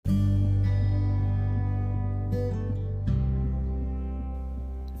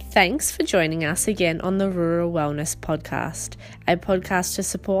Thanks for joining us again on the Rural Wellness Podcast, a podcast to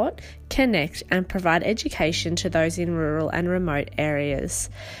support, connect and provide education to those in rural and remote areas,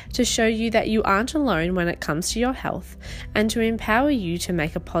 to show you that you aren't alone when it comes to your health and to empower you to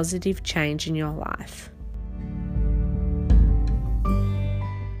make a positive change in your life.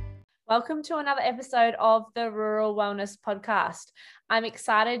 Welcome to another episode of the Rural Wellness Podcast. I'm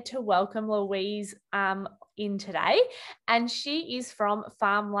excited to welcome Louise in today, and she is from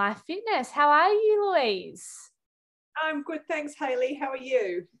Farm Life Fitness. How are you, Louise? I'm good, thanks, Hayley. How are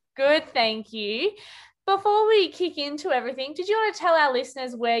you? Good, thank you. Before we kick into everything, did you want to tell our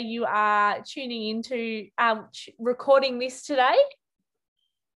listeners where you are tuning into recording this today?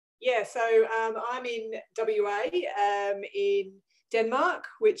 Yeah, so I'm in WA, in Denmark,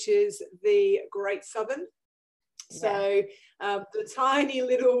 which is the Great Southern. So the tiny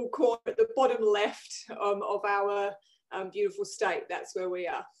little corner at the bottom left of our beautiful state, that's where we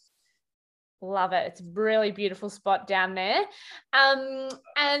are. Love it. It's a really beautiful spot down there. And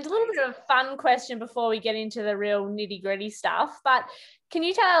a little bit of a fun question before we get into the real nitty gritty stuff, but can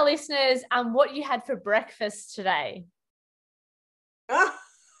you tell our listeners what you had for breakfast today?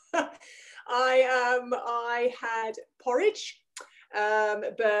 I had porridge.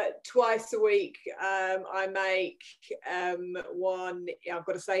 But twice a week I make one, I've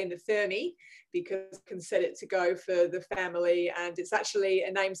got to say, in the thermy, because I can set it to go for the family, and it's actually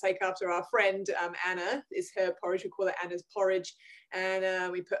a namesake after our friend Anna is her porridge. We call it Anna's porridge,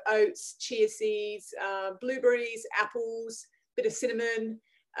 and we put oats, chia seeds, blueberries, apples, bit of cinnamon,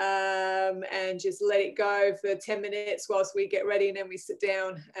 and just let it go for 10 minutes whilst we get ready, and then we sit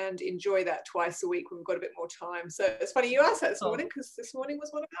down and enjoy that twice a week when we've got a bit more time. So it's funny you asked that this morning, because this morning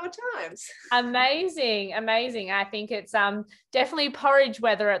was one of our times. Amazing. I think it's definitely porridge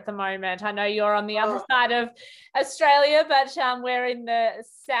weather at the moment. I know you're on the other side of Australia, but we're in the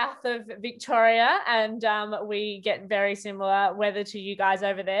south of Victoria, and we get very similar weather to you guys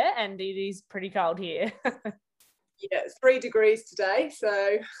over there, and it is pretty cold here. Yeah, it's 3 degrees today,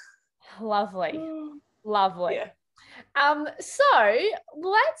 so lovely. Yeah. So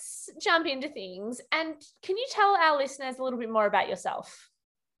let's jump into things, and can you tell our listeners a little bit more about yourself?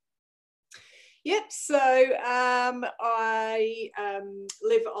 Yep, so I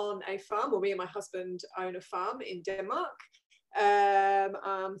live on a farm, or me and my husband own a farm in Denmark.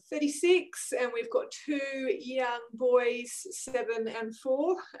 I'm 36, and we've got 2 young boys, 7 and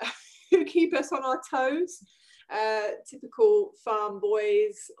 4, who keep us on our toes. Typical farm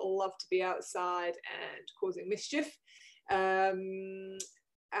boys, love to be outside and causing mischief. And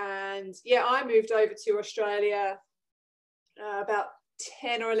yeah, I moved over to Australia about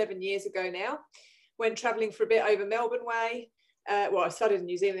 10 or 11 years ago now. Went travelling for a bit over Melbourne way. Well, I started in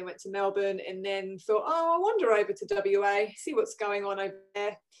New Zealand, went to Melbourne, and then thought, I wander over to WA, see what's going on over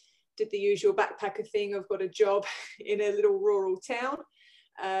there. Did the usual backpacker thing. I've got a job in a little rural town.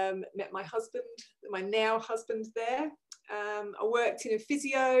 Met my husband, my now husband there. I worked in a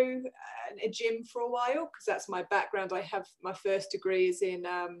physio and a gym for a while, because that's my background. I have my first degree is in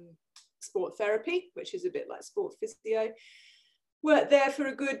sport therapy, which is a bit like sport physio. Worked there for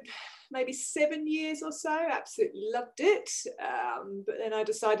a good maybe 7 years or so. Absolutely loved it. But then I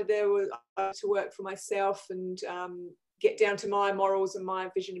decided I had to work for myself and get down to my morals and my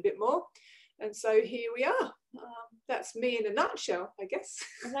vision a bit more. And so here we are. That's me in a nutshell, I guess.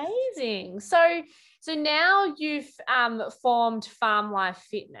 Amazing. So now you've formed Farm Life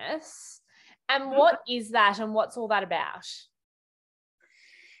Fitness, and what is that, and what's all that about?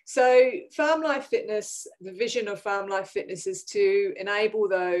 So Farm Life Fitness, the vision of Farm Life Fitness is to enable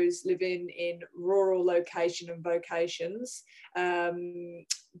those living in rural location and vocations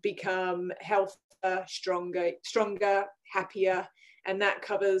become healthier, stronger, happier. And that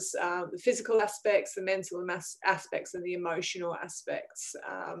covers the physical aspects, the mental aspects, and the emotional aspects.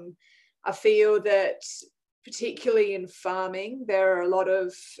 I feel that particularly in farming, there are a lot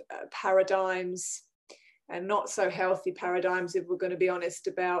of paradigms, and not so healthy paradigms, if we're going to be honest,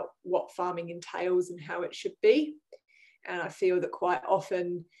 about what farming entails and how it should be. And I feel that quite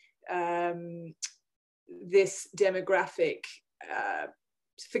often this demographic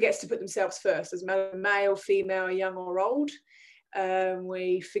forgets to put themselves first, as male, female, young or old.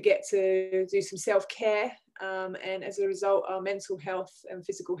 We forget to do some self-care, and as a result our mental health and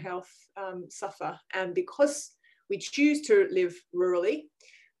physical health suffer. And because we choose to live rurally,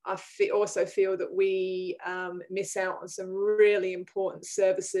 I also feel that we miss out on some really important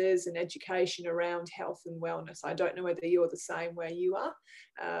services and education around health and wellness. I don't know whether you're the same where you are,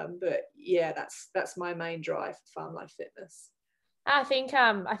 but yeah, that's my main drive for Farm Life Fitness. I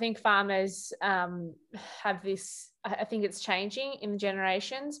think farmers have this. I think it's changing in the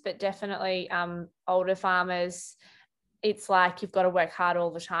generations, but definitely older farmers, it's like you've got to work hard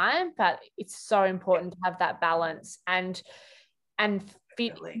all the time, but it's so important to have that balance and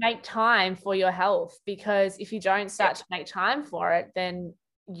make time for your health, because if you don't start to make time for it, then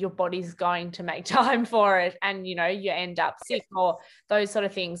your body's going to make time for it, and you end up sick or those sort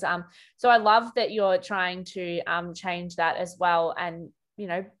of things. So I love that you're trying to change that as well, and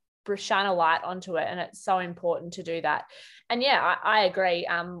shine a light onto it, and it's so important to do that. And yeah, I agree.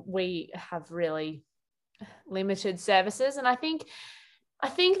 We have really limited services, and I think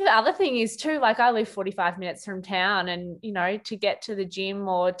the other thing is too, like I live 45 minutes from town, and to get to the gym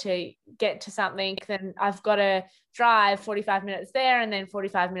or to get to something, then I've got to drive 45 minutes there and then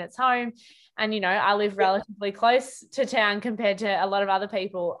 45 minutes home. And I live relatively close to town compared to a lot of other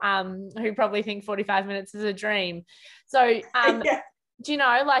people who probably think 45 minutes is a dream. So do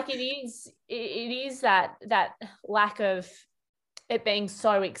like it is that lack of it being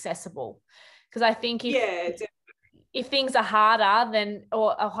so accessible, because I think if things are harder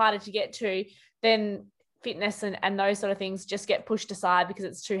or are harder to get to, then fitness and those sort of things just get pushed aside because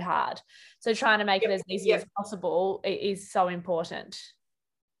it's too hard. So trying to make it as easy as possible is so important.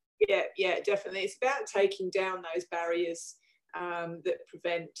 Yeah, definitely. It's about taking down those barriers that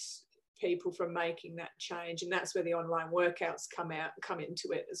prevent people from making that change, and that's where the online workouts come into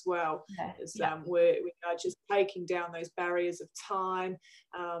it as well. We are just taking down those barriers of time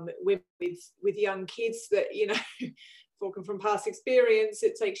with young kids that talking from past experience,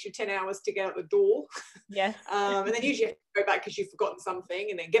 it takes you 10 hours to get out the door. And then usually you have to go back because you've forgotten something,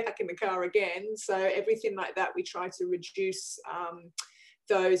 and then get back in the car again. So everything like that, we try to reduce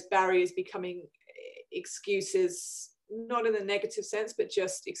those barriers becoming excuses, not in a negative sense, but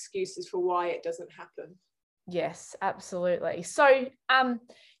just excuses for why it doesn't happen. Yes, absolutely. So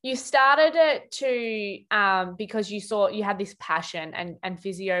you started it to because you saw you had this passion, and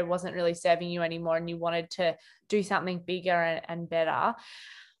physio wasn't really serving you anymore, and you wanted to do something bigger and better,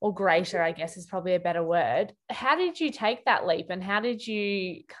 or greater, I guess is probably a better word. How did you take that leap, and how did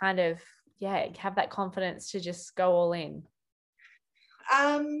you kind of have that confidence to just go all in?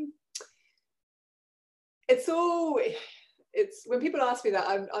 It's when people ask me that,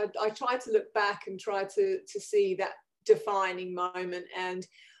 I try to look back and try to see that defining moment, and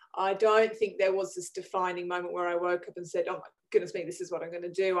I don't think there was this defining moment where I woke up and said, oh my goodness me, this is what I'm going to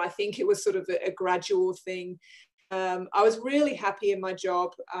do. I think it was sort of a gradual thing. I was really happy in my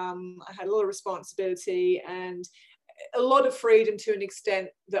job. I had a lot of responsibility and a lot of freedom to an extent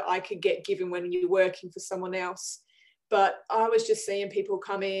that I could get given when you're working for someone else. But I was just seeing people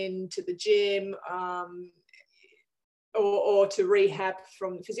come in to the gym or to rehab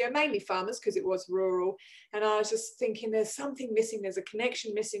from the physio, mainly farmers because it was rural. And I was just thinking there's something missing. There's a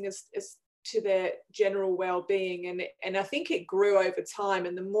connection missing as to their general well-being. And I think it grew over time.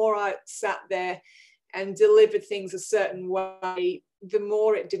 And the more I sat there and delivered things a certain way, the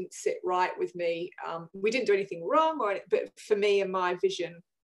more it didn't sit right with me. We didn't do anything wrong, but for me and my vision.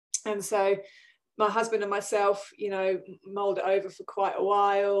 And so my husband and myself, mulled it over for quite a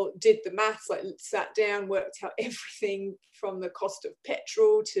while, did the maths, like sat down, worked out everything from the cost of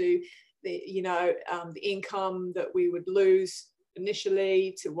petrol to the income that we would lose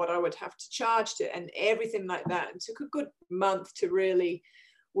initially to what I would have to charge to, and everything like that. It took a good month to really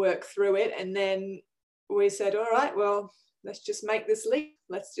work through it. And then we said, all right, well, let's just make this leap.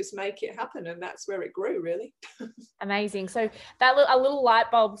 Let's just make it happen. And that's where it grew, really. Amazing. So a little light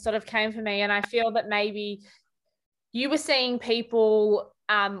bulb sort of came for me. And I feel that maybe you were seeing people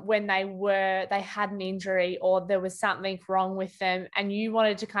when they had an injury or there was something wrong with them, and you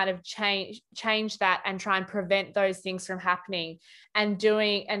wanted to kind of change that and try and prevent those things from happening, and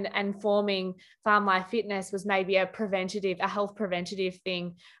doing and forming Farm Life Fitness was maybe a health preventative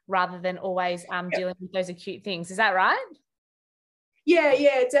thing rather than always dealing with those acute things. Is that right?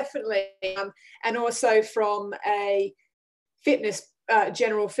 Yeah, definitely. And also from a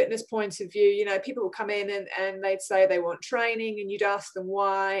general fitness point of view, people would come in and they'd say they want training, and you'd ask them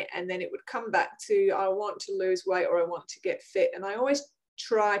why, and then it would come back to, I want to lose weight or I want to get fit. And I always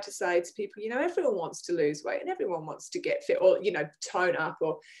try to say to people, everyone wants to lose weight and everyone wants to get fit or, tone up,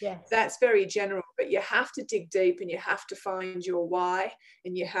 or that's very general, but you have to dig deep and you have to find your why,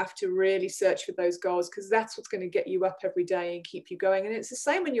 and you have to really search for those goals, because that's what's going to get you up every day and keep you going. And it's the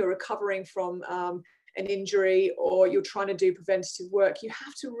same when you're recovering from an injury or you're trying to do preventative work. You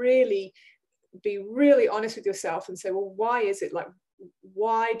have to really be really honest with yourself and say, well, why is it? Like,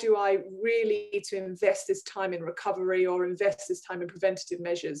 why do I really need to invest this time in recovery or invest this time in preventative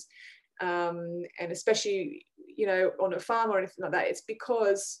measures? And especially, on a farm or anything like that. It's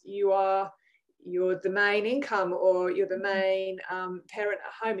because you're the main income, or you're the main parent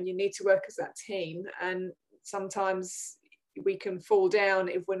at home, and you need to work as that team. And sometimes we can fall down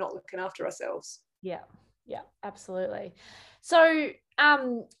if we're not looking after ourselves. Yeah, absolutely. So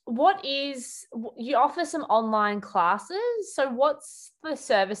you offer some online classes. So what's the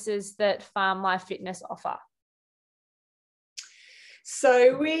services that Farm Life Fitness offer?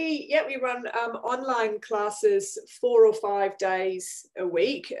 So we run online classes 4 or 5 days a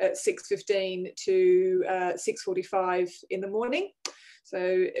week at 6:15 to 6:45 in the morning.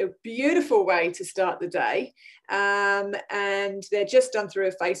 So a beautiful way to start the day. And they're just done through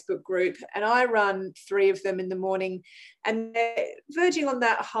a Facebook group. And I run 3 of them in the morning. And they're verging on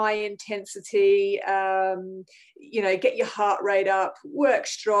that high intensity, get your heart rate up, work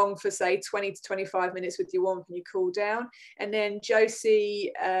strong for, say, 20 to 25 minutes with your warm up and your cool down. And then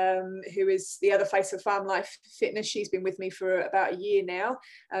Josie, who is the other face of Farm Life Fitness, she's been with me for about a year now.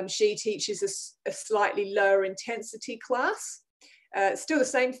 She teaches a slightly lower intensity class. Still the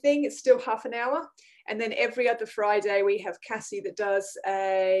same thing, it's still half an hour. And then every other Friday we have Cassie that does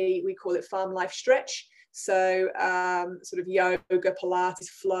we call it Farm Life Stretch. So sort of yoga, Pilates,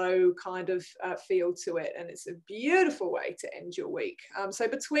 flow kind of feel to it. And it's a beautiful way to end your week. So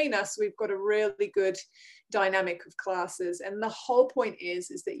between us, we've got a really good dynamic of classes. And the whole point is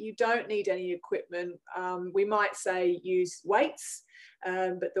that you don't need any equipment. We might say use weights.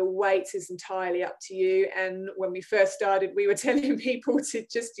 But the weights is entirely up to you. And when we first started, we were telling people to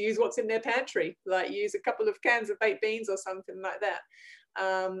just use what's in their pantry, like use a couple of cans of baked beans or something like that.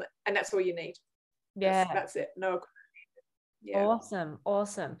 And that's all you need. Yeah. That's it. No. Yeah.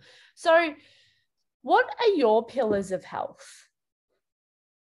 Awesome. So what are your pillars of health?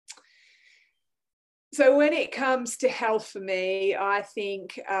 So when it comes to health for me, I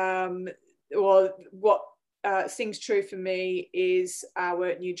think, what things true for me is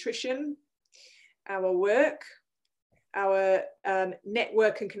our nutrition, our work, our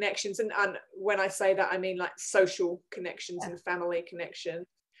network and connections. And when I say that, I mean like social connections and family connections,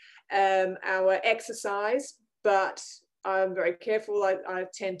 our exercise. But I'm very careful. I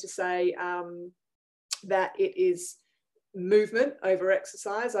tend to say that it is movement over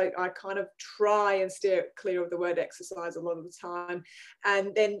exercise. I kind of try and steer clear of the word exercise a lot of the time.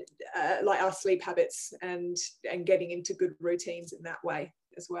 And then like our sleep habits and getting into good routines in that way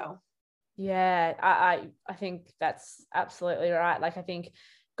as well. Yeah, I think that's absolutely right. Like, I think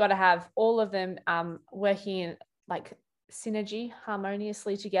got to have all of them working in like synergy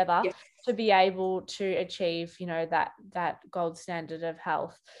harmoniously together, yes, to be able to achieve, that gold standard of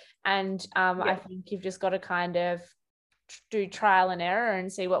health. And I think you've just got to kind of do trial and error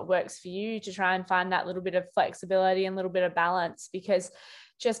and see what works for you, to try and find that little bit of flexibility and a little bit of balance, because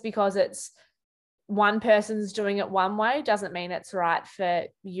just because it's one person's doing it one way doesn't mean it's right for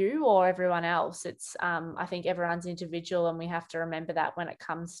you or everyone else. It's I think everyone's individual, and we have to remember that when it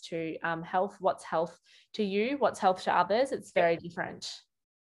comes to health. What's health to you, what's health to others, it's very different.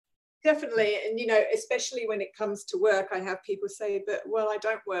 Definitely. And especially when it comes to work, I have people say, but well, I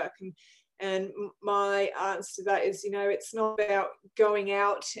don't work. And my answer to that is, it's not about going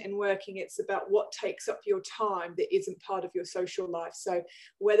out and working. It's about what takes up your time that isn't part of your social life. So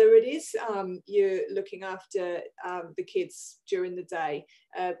whether it is you're looking after the kids during the day,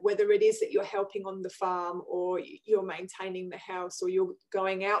 whether it is that you're helping on the farm, or you're maintaining the house, or you're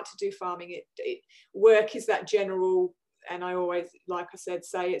going out to do farming, work is that general. And I always, like I said,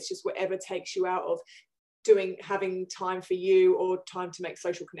 say it's just whatever takes you out of having time for you or time to make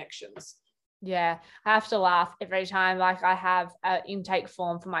social connections. Yeah, I have to laugh every time. Like, I have an intake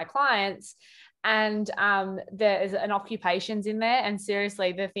form for my clients, and there's an occupations in there, and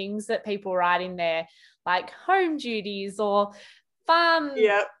seriously, the things that people write in there, like home duties or farm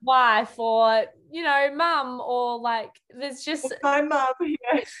wife, or mum, or like there's just my mum,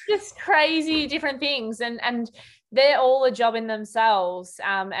 just crazy different things, and they're all a job in themselves,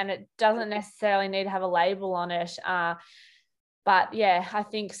 and it doesn't necessarily need to have a label on it. But yeah, I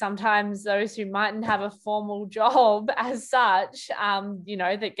think sometimes those who mightn't have a formal job as such,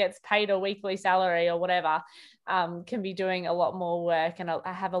 that gets paid a weekly salary or whatever, can be doing a lot more work, and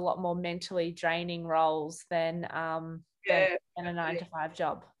I have a lot more mentally draining roles than a 9-to-5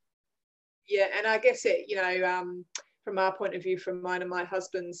 job. Yeah, and I guess it, from our point of view, from mine and my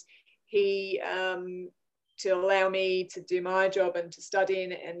husband's, he to allow me to do my job and to study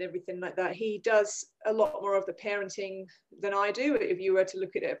and everything like that, he does a lot more of the parenting than I do, if you were to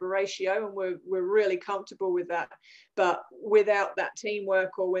look at it of a ratio, and we're really comfortable with that. But without that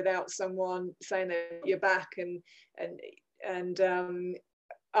teamwork, or without someone saying that you're back and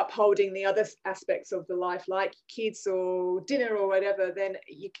upholding the other aspects of the life, like kids or dinner or whatever, then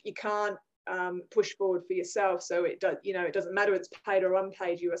you can't push forward for yourself. So it doesn't matter if it's paid or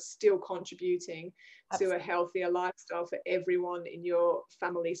unpaid, you are still contributing to a healthier lifestyle for everyone in your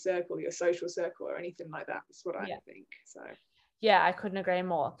family circle, your social circle, or anything like that. That's what I think. So yeah, I couldn't agree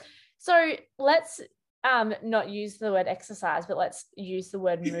more. So let's not use the word exercise, but let's use the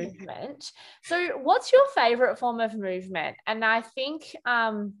word movement. So what's your favorite form of movement? And I think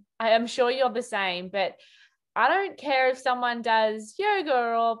I am sure you're the same, but I don't care if someone does yoga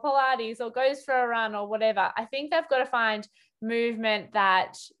or Pilates or goes for a run or whatever. I think they've got to find movement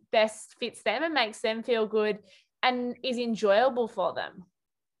that best fits them and makes them feel good and is enjoyable for them.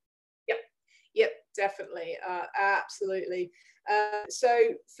 Yep, definitely. Absolutely. So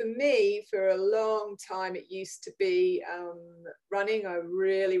for me, for a long time, it used to be running. I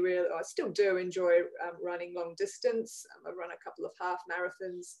still do enjoy running long distance. I run a couple of half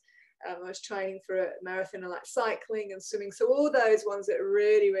marathons. I was training for a marathon. I like cycling and swimming. So all those ones that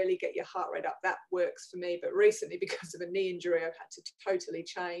really, really get your heart rate up, that works for me. But recently, because of a knee injury, I've had to totally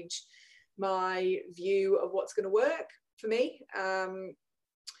change my view of what's going to work for me.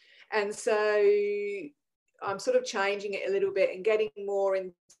 And so I'm sort of changing it a little bit and getting more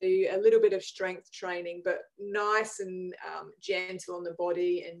into a little bit of strength training, but nice and gentle on the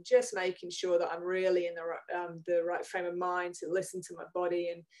body, and just making sure that I'm really in the right frame of mind to listen to my body,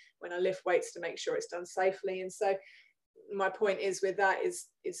 and when I lift weights, to make sure it's done safely. And so my point is with that is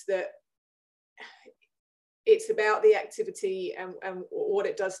that it's about the activity and what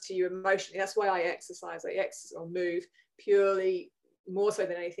it does to you emotionally. That's why I exercise or move purely, more so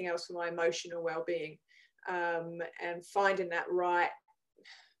than anything else, for my emotional well-being, and finding that right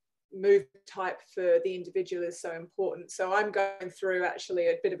move type for the individual is so important. So I'm going through actually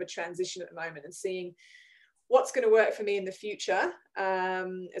a bit of a transition at the moment and seeing what's going to work for me in the future,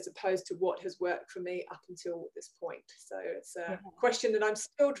 as opposed to what has worked for me up until this point. So it's a question that I'm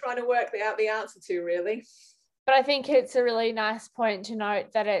still trying to work out the answer to, really. But I think it's a really nice point to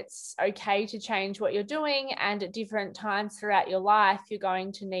note that it's okay to change what you're doing, and at different times throughout your life, you're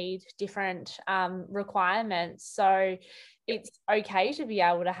going to need different requirements. So it's okay to be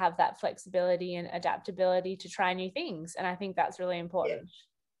able to have that flexibility and adaptability to try new things. And I think that's really important.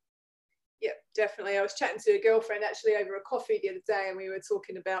 Yeah, definitely. I was chatting to a girlfriend actually over a coffee the other day, and we were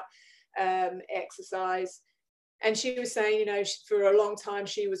talking about exercise. And she was saying, for a long time,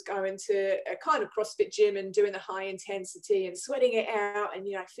 she was going to a kind of CrossFit gym and doing the high intensity and sweating it out and,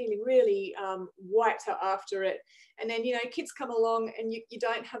 feeling really wiped out after it. And then, kids come along and you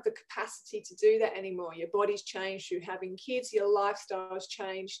don't have the capacity to do that anymore. Your body's changed through having kids, your lifestyle's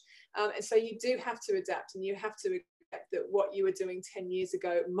changed. And so you do have to adapt, and you have to that what you were doing 10 years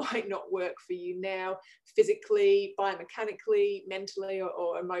ago might not work for you now, physically, biomechanically, mentally,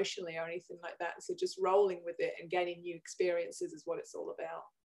 or emotionally, or anything like that. So just rolling with it and gaining new experiences is what it's all about.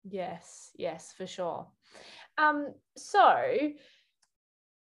 Yes, for sure. So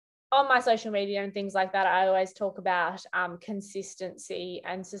on my social media and things like that, I always talk about consistency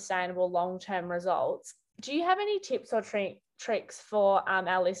and sustainable long-term results. Do you have any tips or tricks for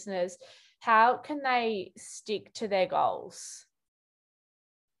our listeners? How can they stick to their goals?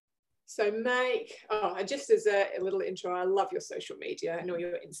 So just as a little intro, I love your social media and all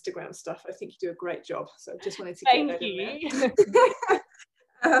your Instagram stuff. I think you do a great job. So I just wanted to get that in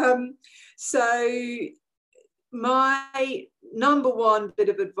there. So my number one bit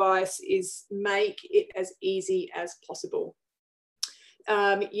of advice is make it as easy as possible.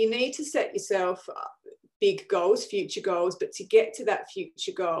 You need to set yourself big goals, future goals, but to get to that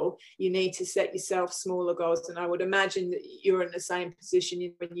future goal, you need to set yourself smaller goals. And I would imagine that you're in the same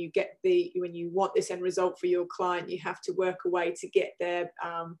position when you want this end result for your client, you have to work a way to get there,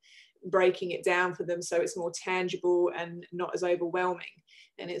 breaking it down for them so it's more tangible and not as overwhelming.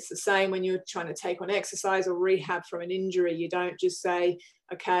 And it's the same when you're trying to take on exercise or rehab from an injury. You don't just say,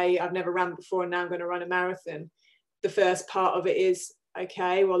 okay, I've never run before and now I'm going to run a marathon. The first part of it is,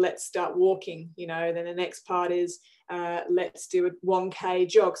 okay, well, let's start walking, then the next part is let's do a 1K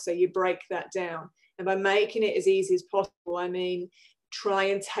jog. So you break that down. And by making it as easy as possible, I mean, try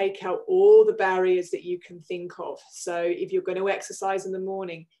and take out all the barriers that you can think of. So if you're going to exercise in the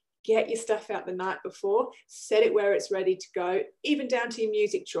morning, get your stuff out the night before, set it where it's ready to go, even down to your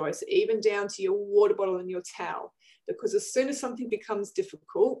music choice, even down to your water bottle and your towel. Because as soon as something becomes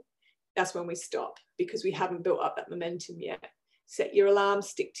difficult, that's when we stop, because we haven't built up that momentum yet. Set your alarm,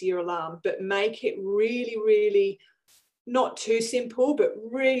 stick to your alarm, but make it really, really not too simple, but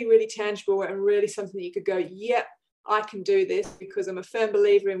really, really tangible and really something that you could go, yep, I can do this, because I'm a firm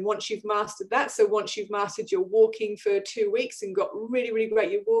believer in once you've mastered that. So once you've mastered your walking for 2 weeks and got really, really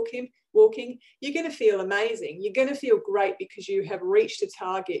great at walking, you're going to feel amazing. You're going to feel great because you have reached a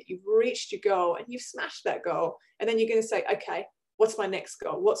target, you've reached your goal, and you've smashed that goal. And then you're going to say, okay, what's my next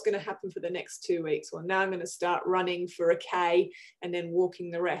goal? What's going to happen for the next 2 weeks? Well, now I'm going to start running for a K and then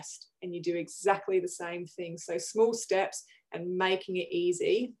walking the rest. And you do exactly the same thing. So small steps and making it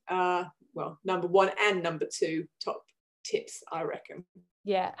easy. Well, number one and number two top tips, I reckon.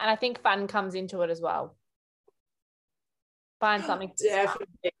 Yeah, and I think fun comes into it as well. Find something.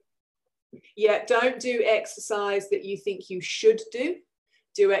 Definitely. Yeah, don't do exercise that you think you should do.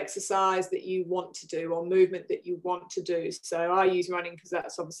 Do exercise that you want to do, or movement that you want to do. So I use running because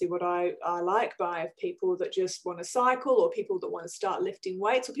that's obviously what I like, but I have people that just want to cycle, or people that want to start lifting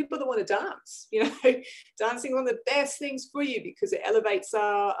weights, or people that want to dance. You know, dancing is one of the best things for you because it elevates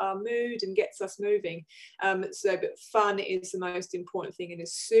our mood and gets us moving. But fun is the most important thing. And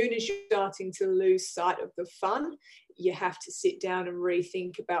as soon as you're starting to lose sight of the fun, you have to sit down and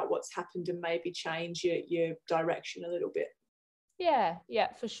rethink about what's happened and maybe change your direction a little bit. Yeah,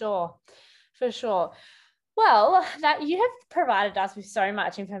 for sure. Well, that you have provided us with so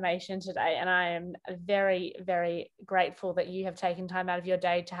much information today, and I am very, very grateful that you have taken time out of your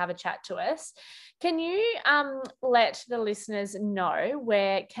day to have a chat to us. Can you let the listeners know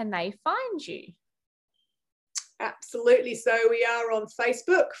where can they find you? Absolutely. So we are on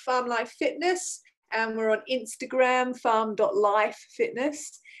Facebook, Farm Life Fitness, and we're on Instagram,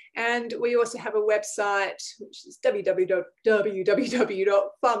 farm.lifefitness. And we also have a website, which is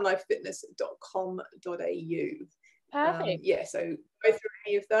www.farmlifefitness.com.au. Perfect. So go through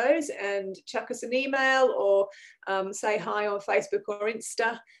any of those and chuck us an email, or say hi on Facebook or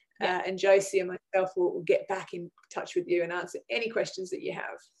Insta. And Josie and myself will get back in touch with you and answer any questions that you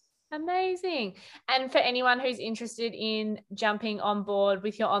have. Amazing. And for anyone who's interested in jumping on board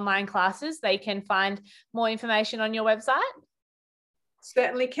with your online classes, they can find more information on your website?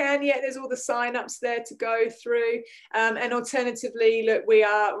 Certainly can. Yeah, there's all the sign-ups there to go through. And alternatively, look, we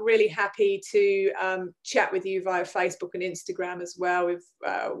are really happy to chat with you via Facebook and Instagram as well. If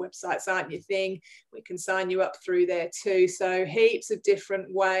websites aren't your thing, we can sign you up through there too. So heaps of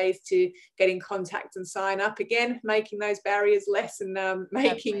different ways to get in contact and sign up. Again, making those barriers less and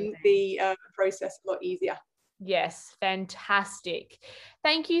making the process a lot easier. Yes, fantastic.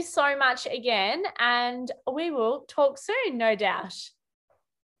 Thank you so much again, and we will talk soon, no doubt.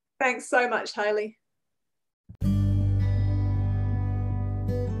 Thanks so much, Hayley.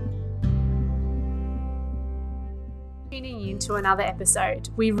 Tuning in to another episode.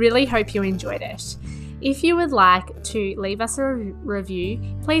 We really hope you enjoyed it. If you would like to leave us a review,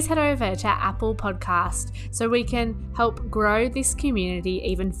 please head over to Apple Podcast so we can help grow this community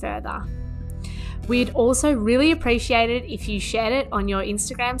even further. We'd also really appreciate it if you shared it on your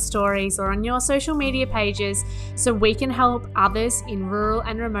Instagram stories or on your social media pages so we can help others in rural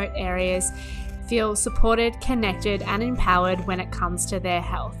and remote areas feel supported, connected, and empowered when it comes to their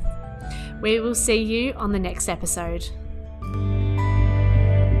health. We will see you on the next episode.